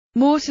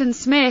Morton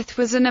Smith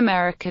was an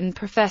American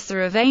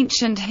professor of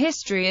ancient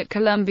history at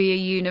Columbia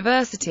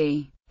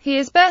University. He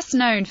is best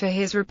known for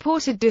his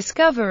reported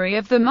discovery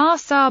of the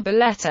Mar-Saba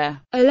letter,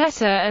 a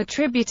letter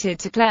attributed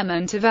to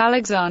Clement of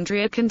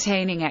Alexandria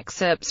containing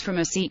excerpts from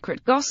a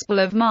secret Gospel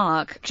of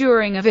Mark,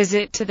 during a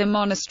visit to the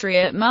monastery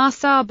at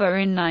Mar-Saba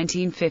in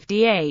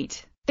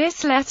 1958.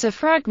 This letter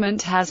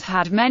fragment has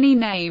had many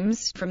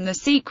names, from the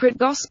secret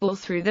Gospel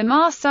through the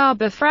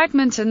Mar-Saba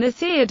fragment and the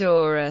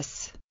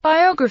Theodorus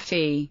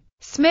biography.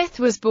 Smith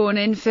was born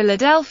in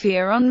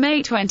Philadelphia on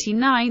May 29,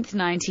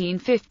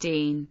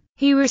 1915.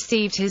 He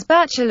received his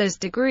bachelor's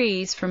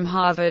degrees from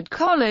Harvard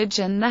College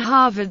and the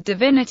Harvard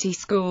Divinity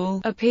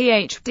School, a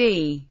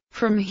Ph.D.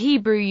 from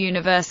Hebrew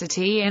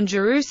University in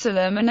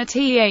Jerusalem and a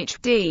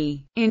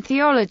Ph.D. in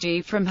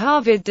theology from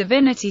Harvard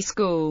Divinity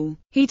School.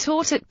 He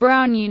taught at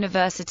Brown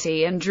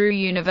University and Drew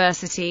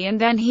University, and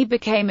then he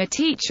became a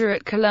teacher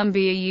at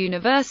Columbia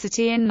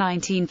University in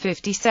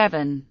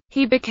 1957.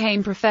 He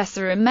became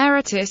professor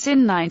emeritus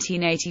in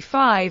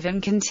 1985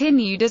 and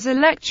continued as a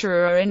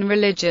lecturer in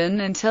religion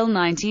until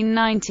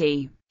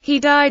 1990. He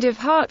died of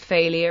heart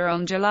failure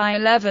on July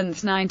 11,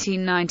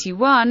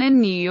 1991 in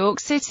New York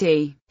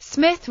City.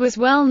 Smith was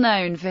well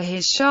known for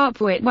his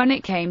sharp wit when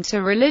it came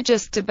to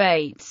religious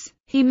debates.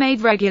 He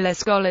made regular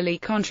scholarly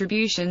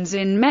contributions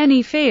in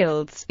many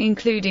fields,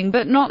 including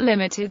but not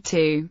limited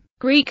to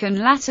Greek and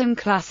Latin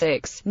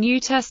classics, New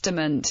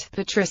Testament,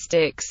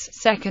 patristics,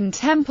 Second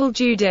Temple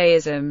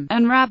Judaism,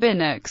 and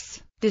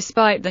rabbinics.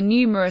 Despite the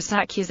numerous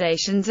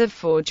accusations of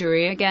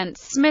forgery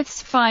against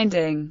Smith's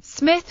finding,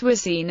 Smith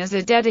was seen as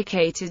a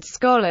dedicated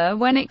scholar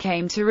when it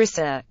came to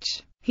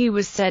research. He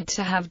was said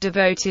to have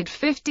devoted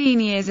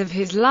 15 years of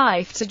his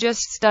life to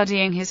just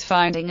studying his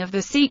finding of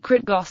the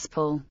secret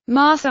Gospel.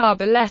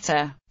 Mar-Saba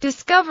letter.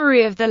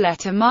 Discovery of the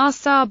letter.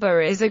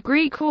 Mar-Saba is a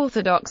Greek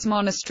Orthodox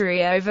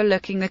monastery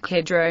overlooking the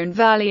Kidron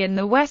Valley in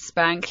the West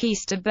Bank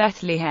east of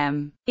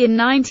Bethlehem. In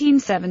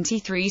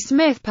 1973,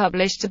 Smith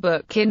published a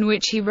book in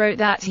which he wrote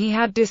that he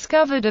had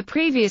discovered a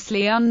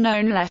previously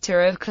unknown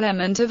letter of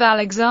Clement of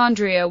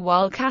Alexandria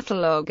while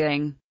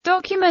cataloguing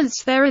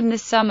documents there in the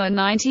summer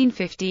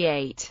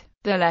 1958.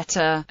 The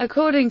letter,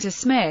 according to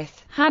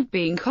Smith, had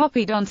been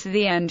copied onto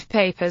the end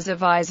papers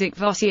of Isaac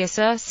Vossius,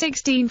 a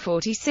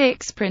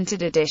 1646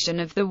 printed edition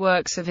of the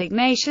works of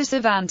Ignatius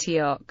of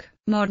Antioch.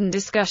 Modern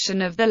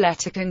discussion of the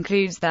letter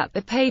concludes that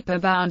the paper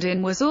bound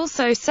in was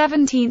also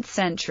 17th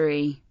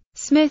century.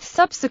 Smith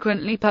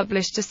subsequently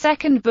published a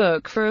second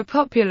book for a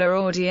popular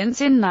audience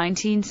in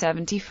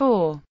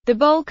 1974. The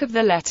bulk of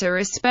the letter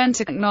is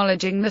spent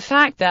acknowledging the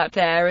fact that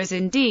there is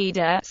indeed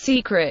a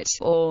secret,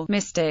 or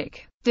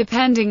mystic,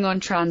 depending on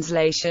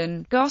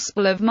translation,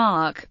 Gospel of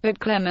Mark, but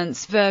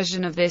Clement's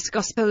version of this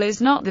Gospel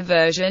is not the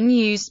version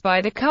used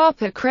by the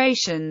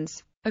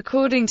Carpocratians.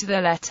 According to the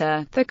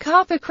letter, the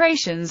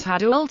Carpocratians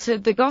had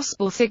altered the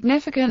Gospel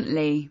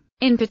significantly.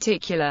 In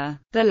particular,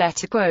 the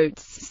letter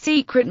quotes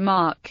secret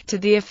Mark, to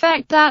the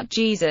effect that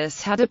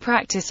Jesus had a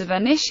practice of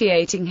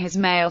initiating his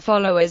male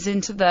followers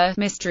into the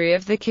mystery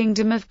of the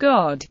kingdom of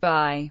God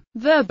by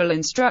verbal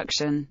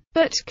instruction.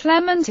 But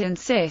Clement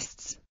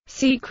insists,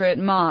 secret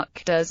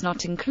Mark does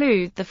not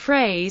include the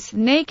phrase,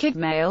 naked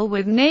male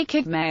with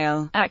naked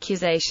male.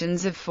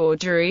 Accusations of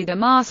forgery. The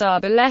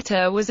Mar-Saba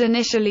letter was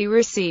initially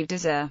received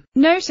as a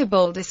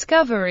notable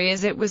discovery,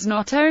 as it was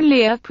not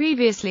only a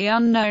previously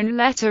unknown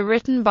letter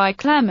written by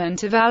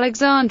Clement of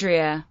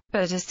Alexandria,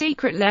 but a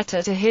secret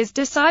letter to his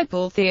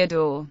disciple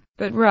Theodore.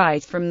 But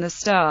right from the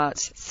start,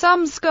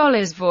 some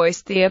scholars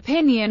voiced the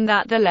opinion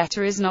that the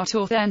letter is not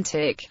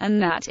authentic,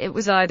 and that it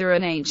was either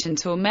an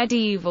ancient or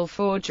medieval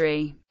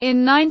forgery.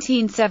 In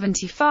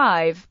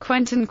 1975,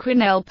 Quentin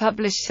Quinnell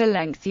published a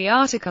lengthy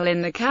article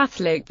in the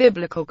Catholic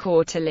Biblical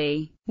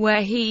Quarterly,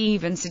 where he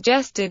even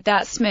suggested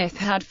that Smith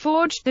had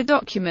forged the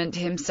document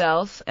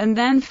himself, and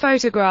then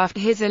photographed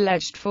his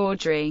alleged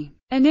forgery.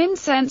 An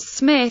incensed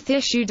Smith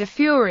issued a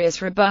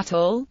furious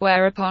rebuttal,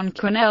 whereupon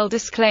Quinnell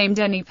disclaimed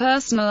any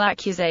personal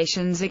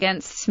accusations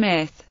against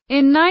Smith.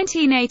 In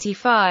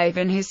 1985,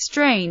 in his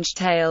Strange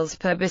Tales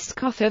per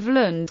Biscoff of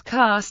Lund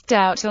cast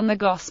doubt on the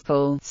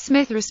Gospel,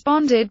 Smith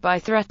responded by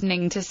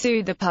threatening to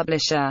sue the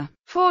publisher,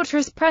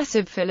 Fortress Press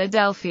of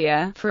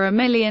Philadelphia, for $1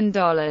 million,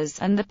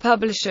 and the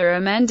publisher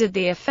amended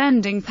the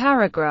offending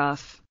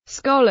paragraph.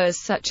 Scholars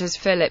such as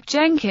Philip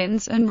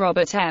Jenkins and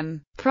Robert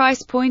M.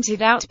 Price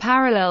pointed out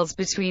parallels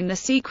between the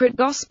secret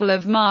Gospel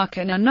of Mark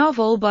and a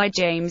novel by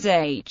James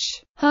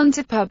H.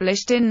 Hunter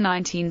published in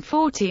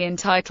 1940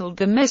 entitled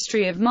The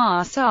Mystery of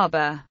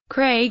Mar-Saba.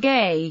 Craig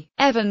A.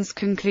 Evans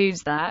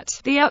concludes that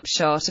the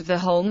upshot of the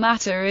whole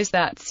matter is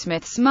that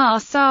Smith's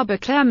Mar-Saba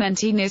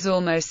Clementine is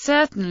almost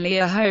certainly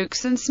a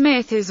hoax, and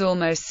Smith is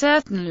almost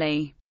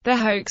certainly the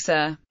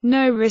hoaxer.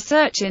 No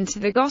research into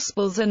the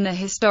Gospels and the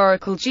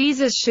historical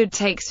Jesus should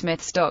take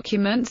Smith's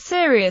documents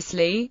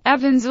seriously.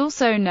 Evans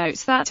also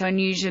notes that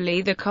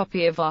unusually the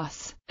copy of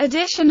Voss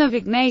edition of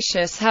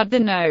Ignatius had the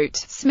note,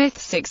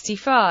 Smith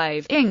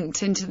 65,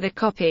 inked into the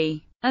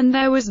copy. and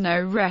there was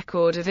no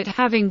record of it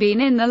having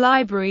been in the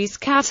library's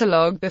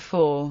catalogue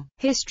before.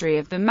 History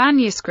of the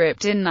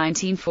manuscript. In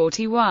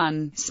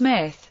 1941,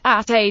 Smith,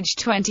 at age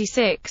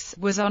 26,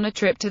 was on a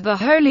trip to the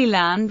Holy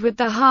Land with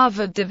the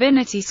Harvard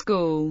Divinity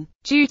School.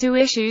 Due to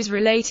issues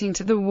relating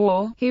to the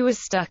war, he was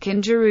stuck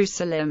in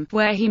Jerusalem,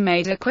 where he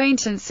made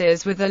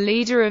acquaintances with a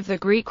leader of the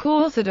Greek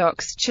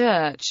Orthodox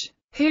Church,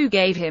 who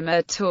gave him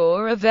a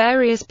tour of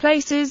various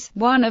places,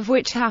 one of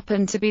which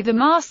happened to be the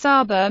Mar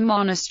Saba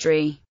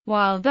monastery.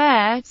 While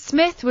there,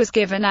 Smith was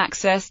given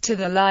access to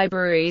the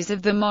libraries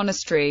of the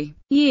monastery.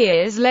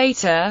 Years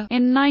later,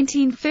 in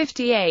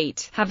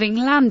 1958, having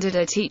landed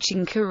a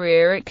teaching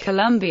career at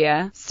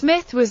Columbia,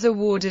 Smith was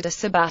awarded a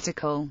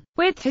sabbatical.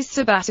 With his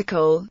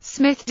sabbatical,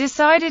 Smith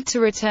decided to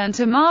return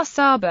to Mar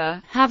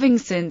Saba, having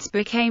since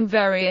become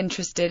very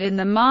interested in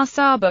the Mar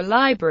Saba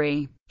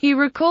library. He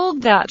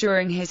recalled that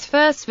during his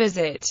first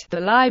visit,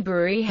 the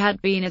library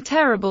had been a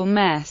terrible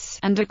mess,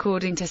 and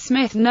according to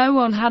Smith, no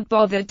one had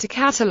bothered to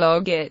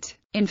catalogue it.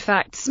 In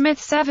fact,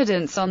 Smith's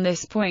evidence on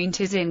this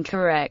point is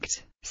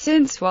incorrect,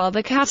 since while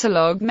the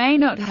catalogue may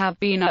not have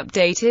been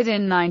updated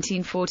in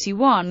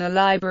 1941, the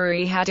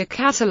library had a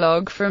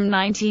catalogue from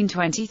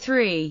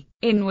 1923,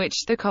 in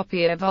which the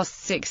copy of Voss'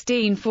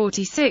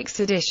 1646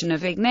 edition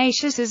of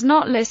Ignatius is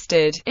not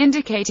listed,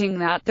 indicating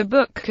that the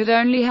book could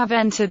only have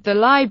entered the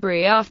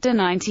library after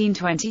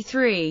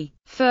 1923.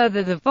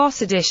 Further, the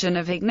Voss edition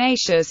of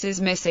Ignatius is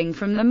missing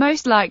from the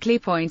most likely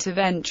point of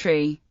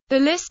entry. The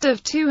list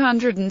of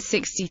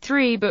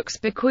 263 books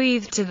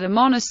bequeathed to the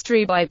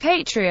monastery by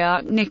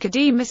Patriarch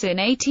Nicodemus in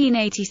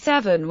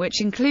 1887,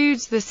 which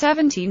includes the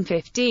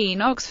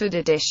 1715 Oxford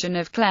edition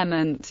of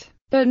Clement,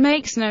 but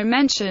makes no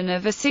mention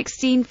of a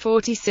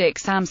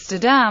 1646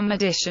 Amsterdam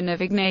edition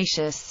of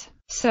Ignatius.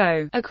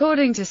 So,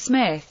 according to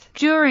Smith,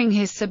 during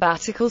his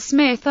sabbatical,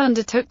 Smith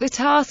undertook the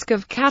task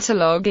of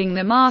cataloguing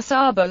the Mar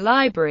Saba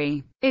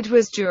library. It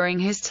was during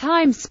his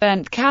time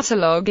spent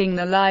cataloguing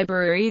the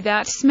library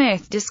that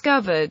Smith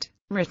discovered,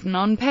 written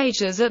on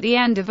pages at the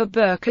end of a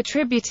book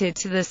attributed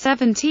to the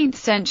 17th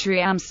century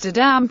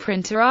Amsterdam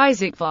printer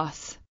Isaac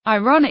Voss.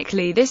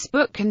 Ironically, this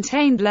book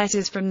contained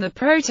letters from the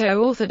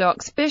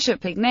proto-Orthodox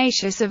Bishop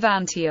Ignatius of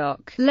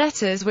Antioch,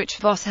 letters which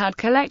Voss had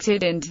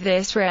collected into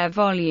this rare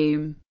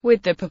volume,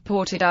 with the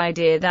purported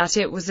idea that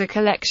it was a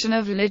collection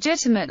of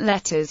legitimate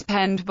letters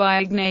penned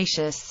by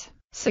Ignatius.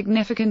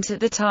 Significant at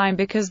the time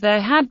because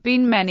there had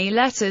been many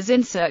letters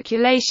in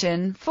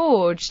circulation,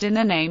 forged in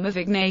the name of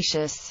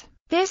Ignatius.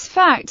 This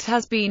fact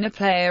has been a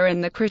player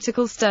in the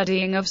critical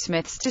studying of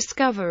Smith's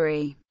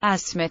discovery,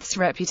 as Smith's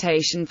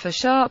reputation for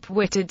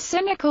sharp-witted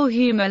cynical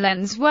humor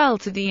lends well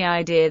to the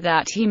idea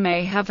that he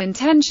may have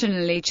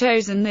intentionally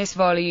chosen this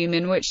volume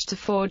in which to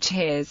forge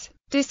his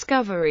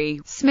discovery.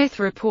 Smith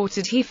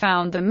reported he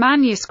found the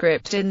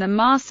manuscript in the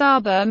Mar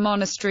Saba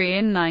monastery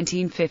in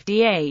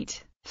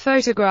 1958,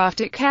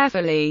 photographed it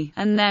carefully,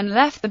 and then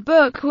left the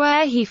book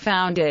where he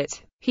found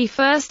it. He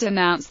first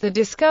announced the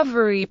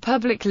discovery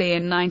publicly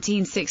in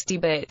 1960,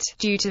 but,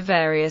 due to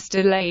various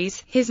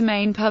delays, his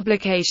main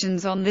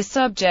publications on this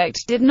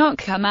subject did not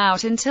come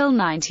out until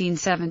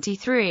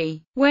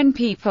 1973. When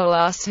people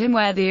asked him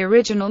where the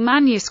original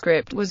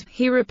manuscript was,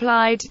 he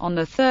replied, "On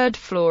the third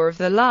floor of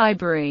the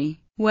library,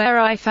 where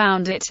I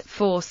found it."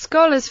 4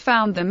 scholars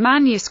found the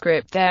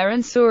manuscript there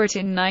and saw it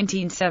in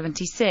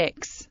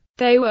 1976.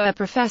 They were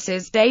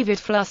Professors David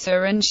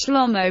Flusser and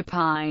Shlomo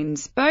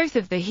Pines, both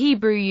of the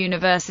Hebrew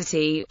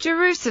University,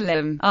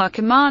 Jerusalem,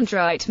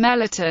 Archimandrite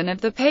Melaton of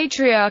the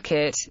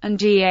Patriarchate, and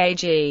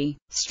G.A.G.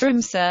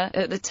 Strimser,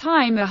 at the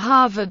time a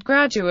Harvard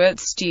graduate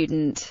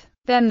student.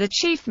 Then the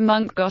chief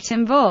monk got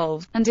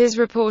involved, and is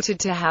reported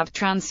to have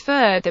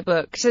transferred the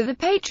book to the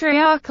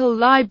Patriarchal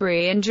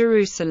Library in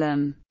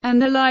Jerusalem,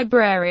 and the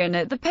librarian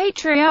at the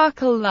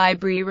Patriarchal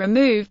Library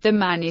removed the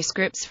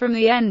manuscripts from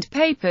the end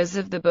papers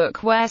of the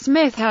book where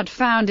Smith had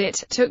found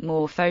it, took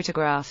more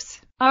photographs.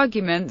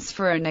 Arguments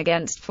for and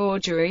against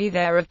forgery.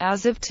 There are,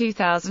 as of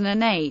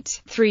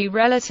 2008, 3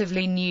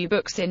 relatively new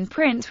books in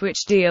print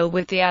which deal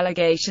with the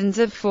allegations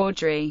of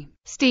forgery.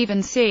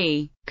 Stephen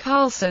C.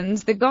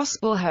 Carlson's The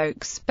Gospel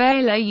Hoax,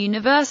 Baylor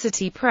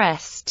University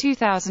Press,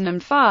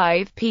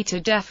 2005.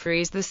 Peter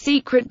Jeffries' The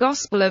Secret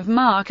Gospel of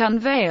Mark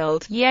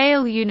Unveiled,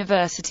 Yale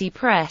University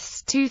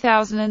Press,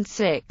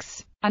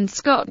 2006. And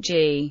Scott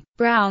G.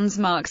 Brown's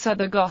Mark's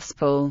Other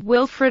Gospel,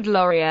 Wilfrid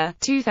Laurier,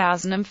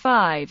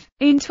 2005.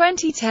 In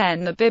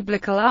 2010, the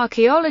Biblical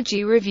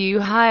Archaeology Review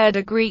hired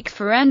a Greek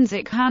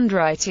forensic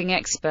handwriting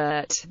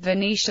expert,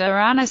 Venetia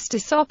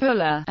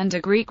Anastasopoula, and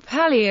a Greek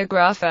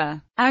paleographer,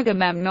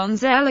 Agamemnon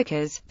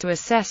Zelikas, to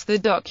assess the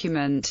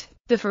document.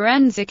 The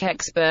forensic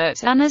expert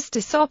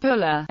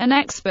Anastasopoula, an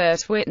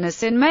expert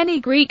witness in many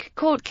Greek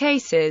court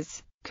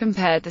cases,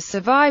 compared the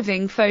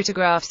surviving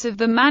photographs of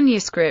the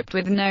manuscript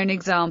with known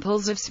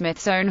examples of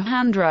Smith's own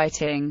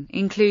handwriting,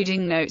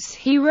 including notes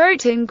he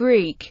wrote in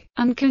Greek,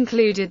 and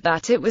concluded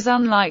that it was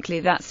unlikely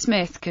that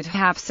Smith could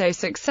have so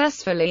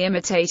successfully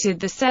imitated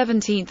the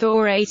 17th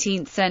or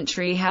 18th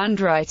century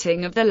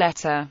handwriting of the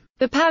letter.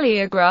 The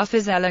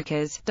paleographers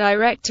Zelikas,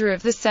 director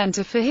of the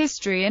Center for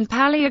History and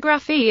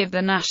Paleography of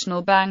the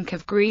National Bank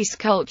of Greece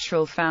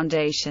Cultural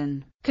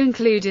Foundation,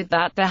 concluded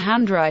that the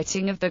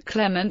handwriting of the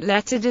Clement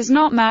letter does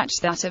not match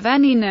that of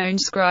any known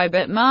scribe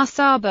at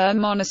Marsaba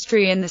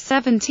Monastery in the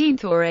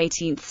 17th or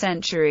 18th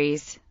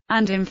centuries,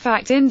 and in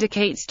fact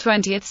indicates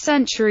 20th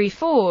century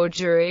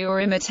forgery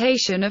or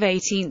imitation of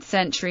 18th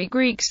century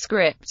Greek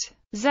script.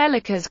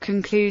 Zelikas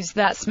concludes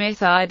that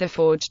Smith either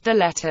forged the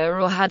letter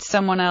or had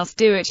someone else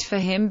do it for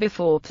him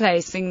before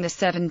placing the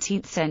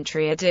 17th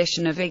century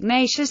edition of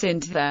Ignatius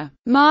into the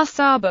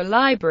Marsaba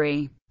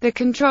library. The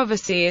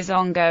controversy is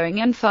ongoing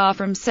and far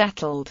from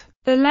settled.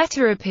 The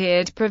letter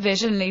appeared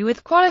provisionally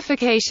with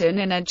qualification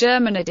in a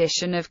German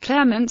edition of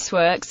Clement's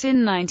works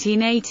in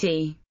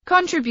 1980.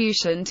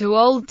 Contribution to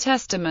Old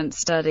Testament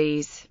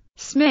Studies.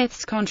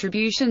 Smith's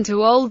contribution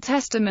to Old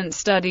Testament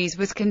studies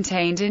was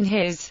contained in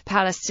his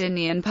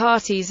Palestinian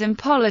Parties and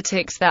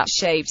Politics That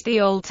Shaped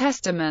the Old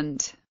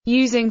Testament,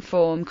 using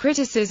form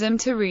criticism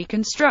to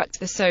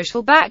reconstruct the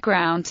social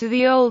background to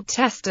the Old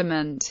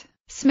Testament.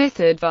 Smith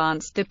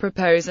advanced the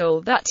proposal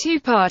that two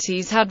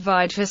parties had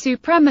vied for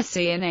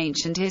supremacy in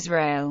ancient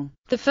Israel.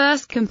 The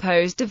first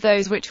composed of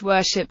those which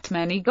worshipped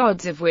many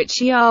gods, of which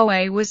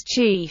Yahweh was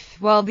chief,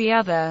 while the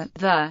other,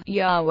 the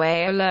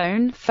Yahweh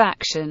alone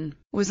faction,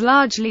 was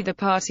largely the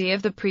party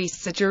of the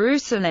priests at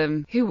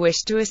Jerusalem, who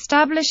wished to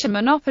establish a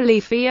monopoly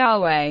for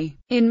Yahweh.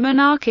 In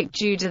monarchic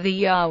Judah, the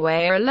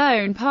Yahweh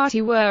alone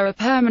party were a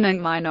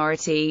permanent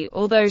minority,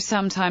 although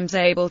sometimes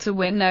able to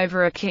win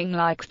over a king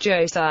like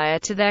Josiah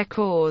to their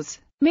cause.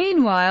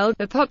 Meanwhile,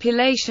 the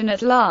population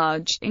at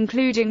large,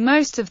 including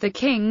most of the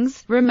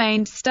kings,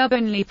 remained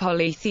stubbornly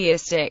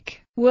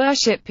polytheistic,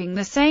 worshipping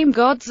the same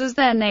gods as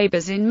their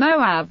neighbors in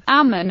Moab,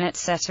 Ammon,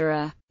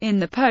 etc. In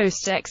the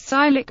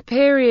post-exilic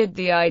period,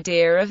 the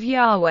idea of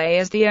Yahweh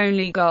as the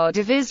only God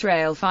of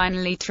Israel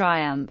finally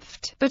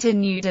triumphed, but a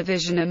new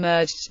division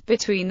emerged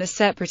between the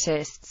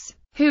separatists,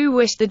 who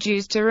wished the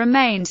Jews to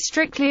remain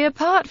strictly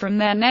apart from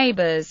their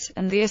neighbors,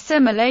 and the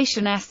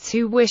assimilationists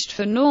who wished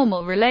for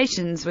normal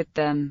relations with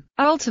them.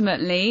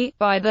 Ultimately,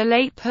 by the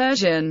late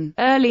Persian,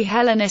 early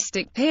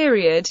Hellenistic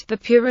period, the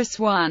Purus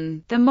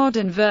I, the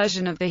modern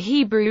version of the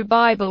Hebrew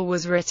Bible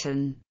was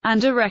written,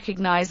 and a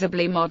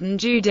recognizably modern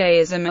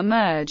Judaism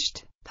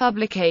emerged.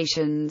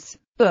 Publications.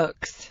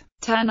 Books.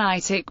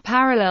 Tanaitic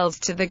parallels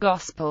to the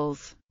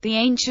Gospels. The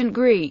Ancient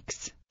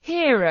Greeks.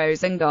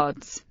 Heroes and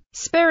Gods.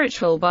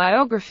 Spiritual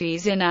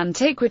biographies in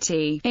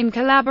antiquity, in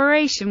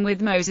collaboration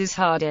with Moses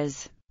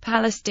Harders.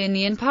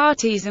 Palestinian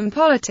Parties and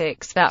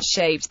Politics That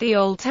Shaped the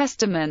Old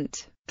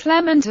Testament.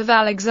 Clement of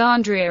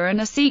Alexandria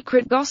and A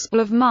Secret Gospel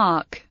of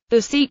Mark.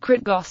 The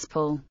Secret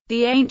Gospel.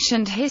 The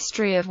Ancient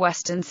History of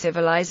Western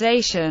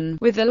Civilization,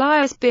 with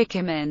Elias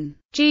Bickerman.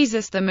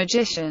 Jesus the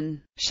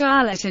Magician.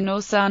 Charlatan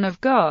or Son of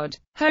God.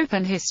 Hope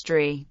and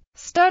History.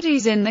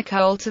 Studies in the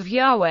Cult of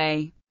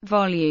Yahweh.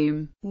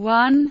 Volume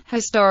 1,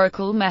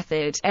 Historical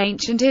Method,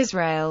 Ancient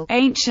Israel,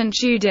 Ancient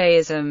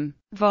Judaism.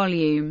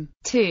 Volume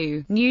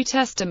 2, New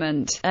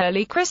Testament,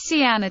 Early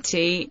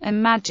Christianity,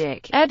 and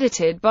Magic,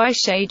 edited by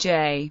Shay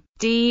J.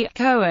 D.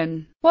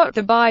 Cohen. What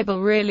the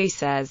Bible Really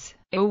Says.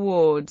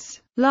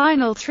 Awards.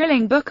 Lionel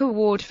Trilling Book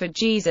Award for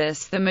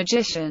Jesus the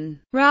Magician.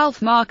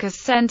 Ralph Marcus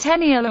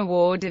Centennial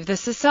Award of the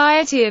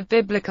Society of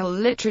Biblical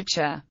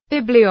Literature.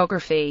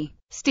 Bibliography.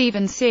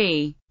 Stephen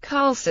C.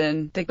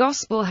 Carlson, The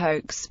Gospel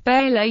Hoax,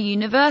 Baylor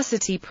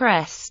University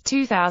Press,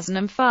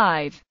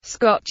 2005.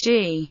 Scott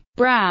G.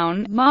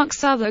 Brown,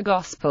 Mark's Other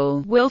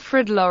Gospel,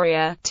 Wilfrid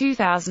Laurier,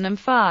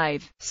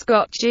 2005.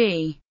 Scott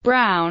G.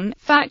 Brown,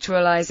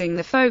 Factualizing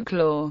the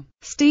Folklore.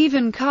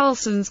 Stephen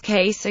Carlson's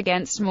Case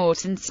Against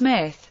Morton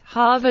Smith,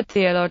 Harvard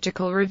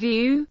Theological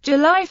Review,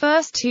 July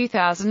 1,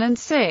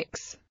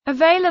 2006.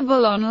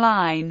 Available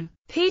online.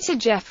 Peter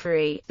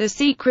Jeffrey, The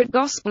Secret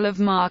Gospel of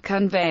Mark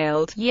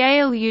Unveiled,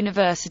 Yale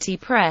University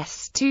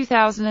Press,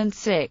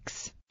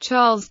 2006.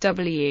 Charles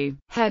W.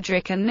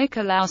 Hedrick and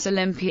Nikolaus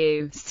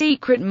Olympiou,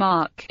 Secret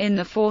Mark, in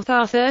the 4th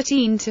are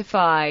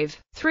 13-5,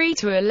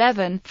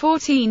 3-11,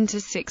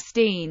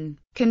 14-16.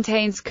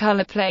 Contains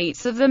color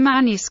plates of the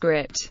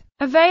manuscript.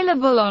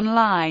 Available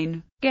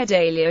online.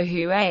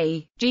 Gedaliahu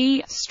A.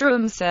 G.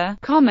 Strumser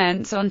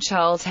comments on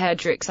Charles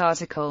Hedrick's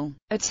article.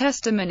 A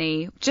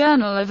Testimony,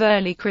 Journal of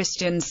Early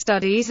Christian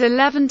Studies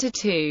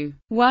 11-2,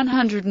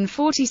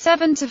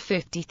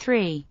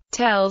 147-53,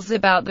 tells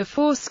about the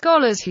 4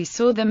 scholars who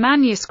saw the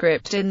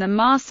manuscript in the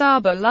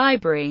Marsaba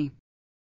library.